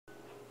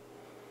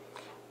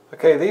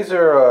Okay, this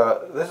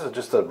is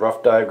just a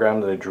rough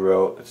diagram that I drew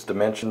out. It's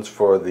dimensions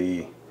for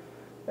the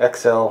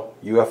XL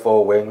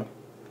UFO Wing.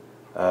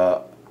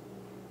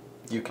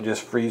 You can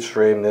just freeze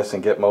frame this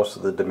and get most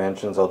of the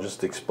dimensions. I'll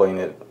just explain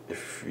it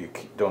if you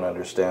don't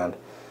understand.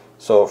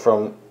 So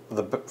from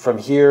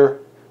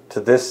here to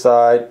this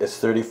side is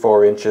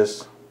 34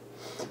 inches.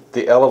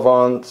 The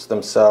elevons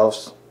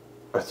themselves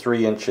are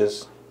 3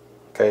 inches.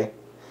 Okay.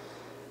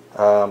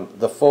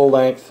 The full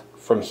length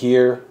from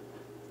here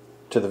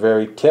to the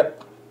very tip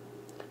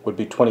would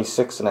be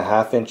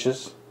 26.5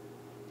 inches.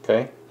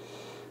 Okay.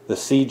 The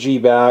CG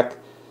back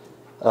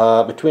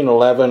between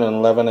 11 and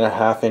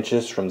 11.5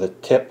 inches from the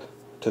tip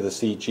to the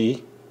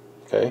CG.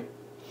 Okay.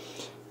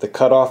 The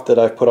cutoff that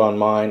I've put on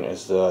mine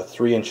is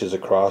 3 inches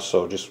across,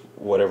 so just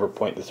whatever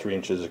point the 3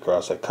 inches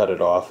across, I cut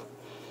it off,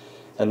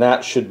 and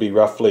that should be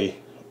roughly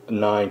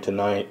 9 and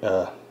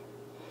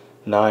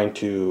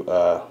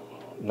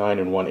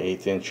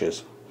 1/8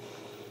 inches.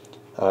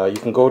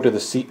 You can go to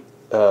the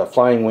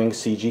Flying Wing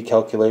CG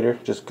calculator,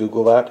 just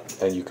Google that,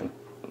 and you can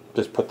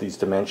just put these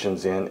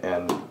dimensions in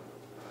and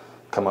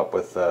come up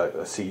with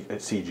a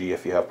CG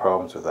if you have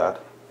problems with that.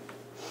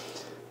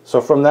 So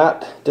from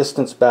that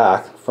distance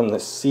back, from the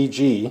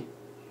CG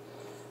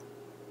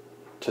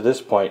to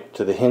this point,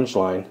 to the hinge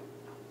line,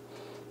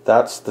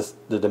 that's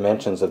the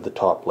dimensions of the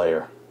top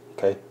layer.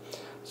 Okay,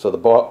 so the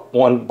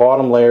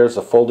bottom layer is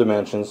the full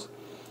dimensions,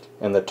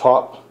 and the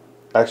top,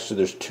 actually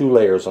there's 2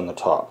 layers on the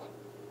top.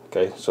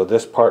 Okay, so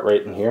this part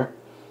right in here,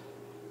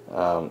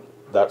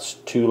 that's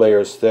 2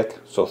 layers thick,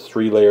 so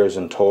 3 layers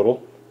in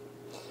total.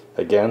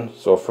 Again,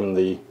 so from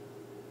the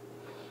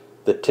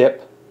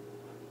tip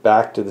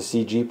back to the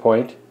CG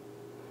point,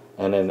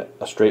 and then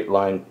a straight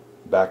line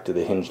back to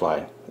the hinge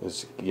line.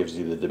 This gives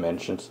you the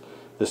dimensions.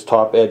 This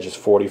top edge is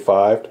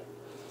 45,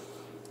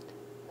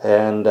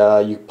 and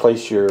you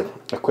place your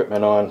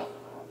equipment on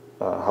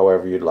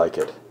however you'd like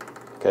it.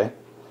 Okay.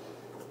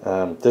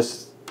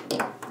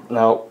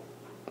 Now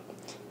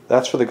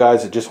that's for the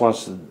guys that just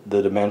wants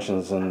the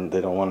dimensions and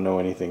they don't want to know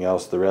anything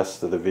else. The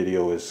rest of the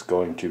video is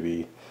going to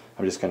be,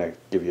 I'm just going to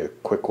give you a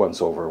quick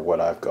once over what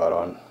I've got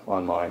on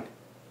mine.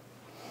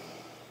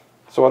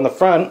 So on the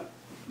front,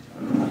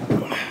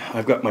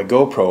 I've got my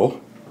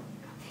GoPro,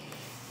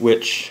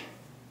 which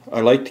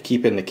I like to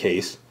keep in the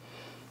case.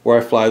 Where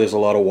I fly, there's a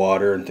lot of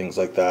water and things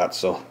like that,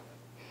 so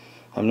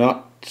I'm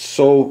not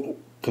so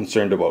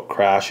concerned about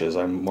crashes.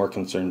 I'm more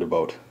concerned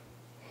about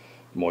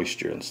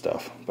moisture and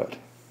stuff. But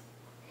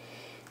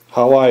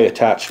how I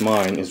attach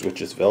mine is with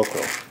just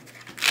Velcro.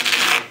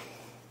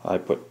 I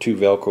put 2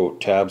 Velcro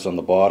tabs on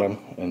the bottom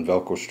and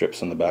Velcro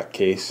strips on the back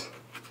case,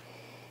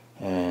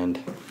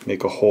 and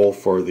make a hole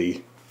for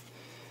the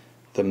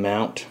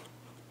mount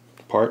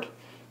part.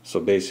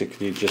 So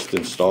basically you just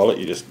install it,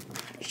 you just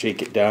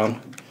shake it down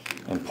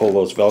and pull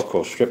those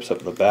Velcro strips up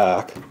the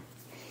back,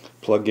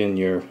 plug in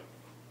your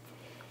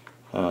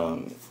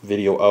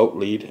video out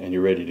lead, and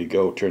you're ready to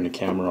go. Turn the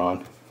camera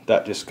on.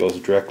 That just goes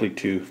directly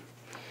to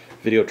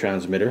video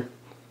transmitter.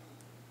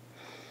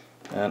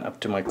 And up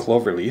to my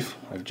clover leaf,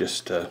 I've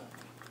just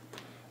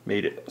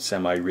made it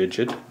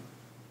semi-rigid.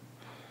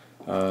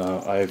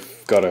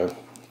 I've got a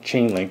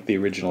ChainLink, the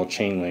original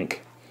ChainLink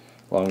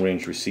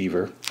long-range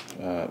receiver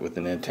with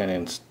an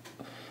antenna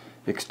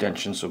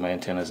extension, so my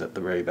antenna is at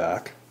the very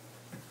back.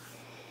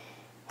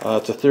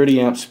 It's a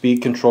 30 amp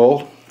speed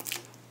control,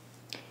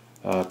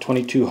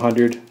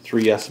 2200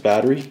 3S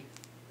battery.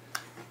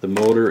 The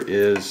motor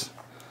is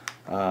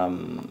a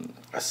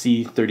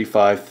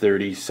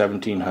C3530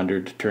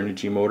 1700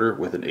 Turnigy motor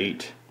with an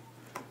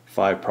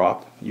 8.5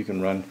 prop. You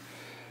can run,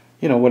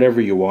 you know,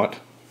 whatever you want.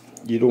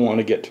 You don't want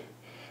to get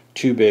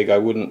too big. I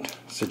wouldn't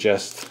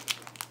suggest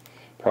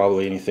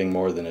probably anything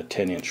more than a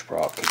 10-inch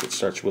prop, because it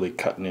starts really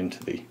cutting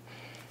into the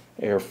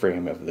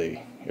airframe of the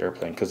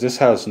airplane. Because this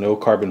has no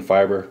carbon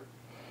fiber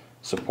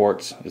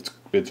supports.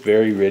 It's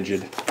very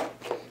rigid.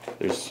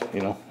 There's,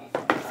 you know,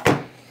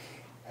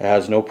 it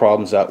has no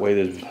problems that way.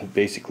 There's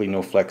basically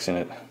no flex in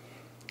it.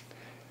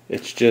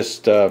 It's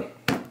just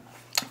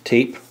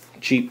tape,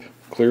 cheap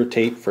clear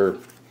tape for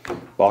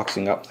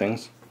boxing up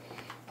things.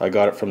 I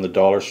got it from the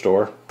dollar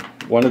store.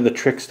 One of the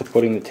tricks to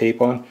putting the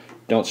tape on,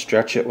 don't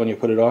stretch it when you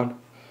put it on.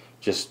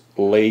 Just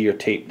lay your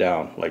tape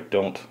down. Like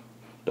don't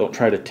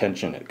try to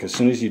tension it, because as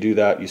soon as you do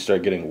that, you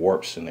start getting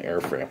warps in the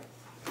airframe.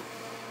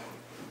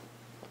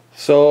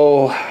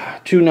 So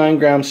 2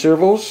 9-gram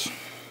servos,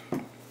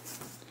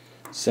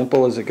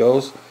 simple as it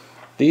goes.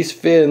 These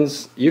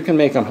fins, you can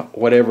make them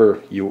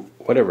whatever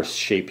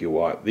shape you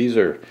want. These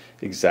are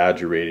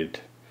exaggerated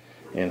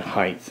in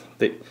height.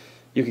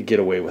 You could get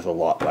away with a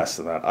lot less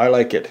than that. I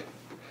like it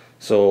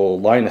so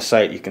line of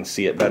sight you can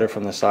see it better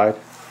from the side.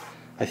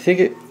 I think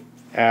it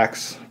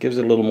gives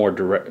it a little more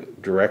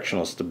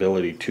directional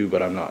stability too,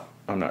 but I'm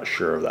not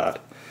sure of that.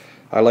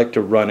 I like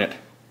to run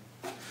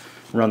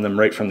them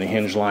right from the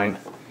hinge line,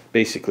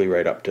 basically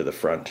right up to the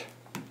front.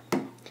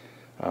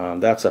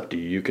 That's up to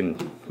you. You can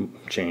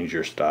change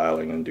your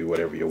styling and do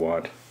whatever you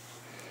want.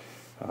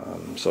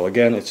 So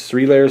again, it's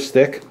 3 layers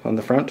thick on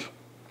the front.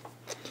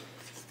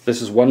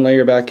 This is 1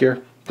 layer back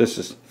here. This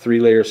is 3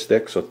 layers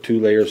thick, so 2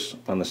 layers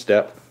on the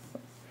step.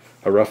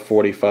 A rough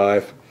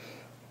 45.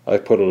 I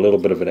put a little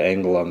bit of an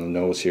angle on the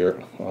nose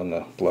here, on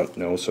the blunt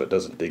nose, so it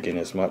doesn't dig in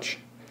as much.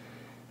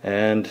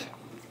 And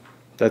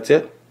that's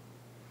it.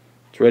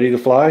 It's ready to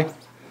fly.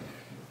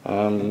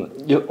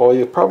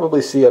 You'll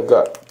probably see I've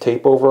got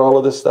tape over all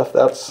of this stuff.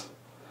 That's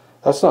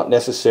not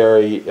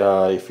necessary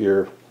if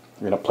you're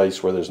in a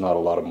place where there's not a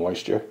lot of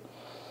moisture.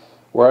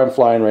 Where I'm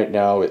flying right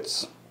now,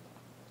 it's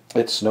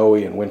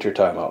snowy and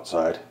wintertime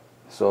outside.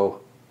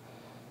 So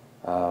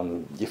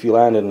if you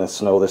land in the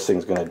snow, this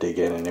thing's going to dig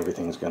in and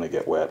everything's going to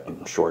get wet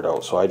and short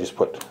out. So I just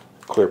put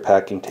clear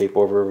packing tape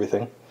over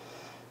everything.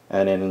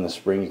 And then in the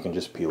spring you can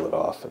just peel it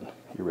off and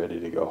you're ready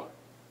to go.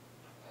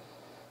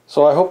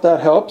 So I hope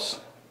that helps.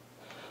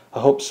 I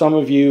hope some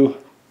of you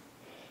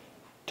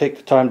take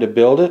the time to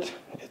build it.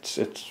 It's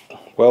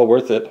well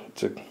worth it.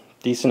 It's a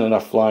decent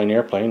enough flying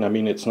airplane. I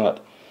mean, it's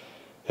not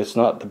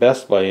the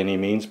best by any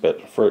means,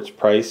 but for its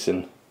price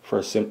and for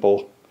a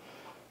simple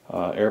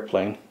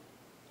airplane,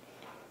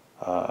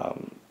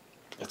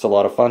 it's a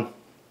lot of fun,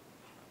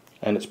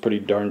 and it's pretty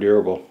darn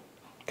durable.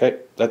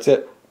 Okay, that's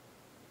it.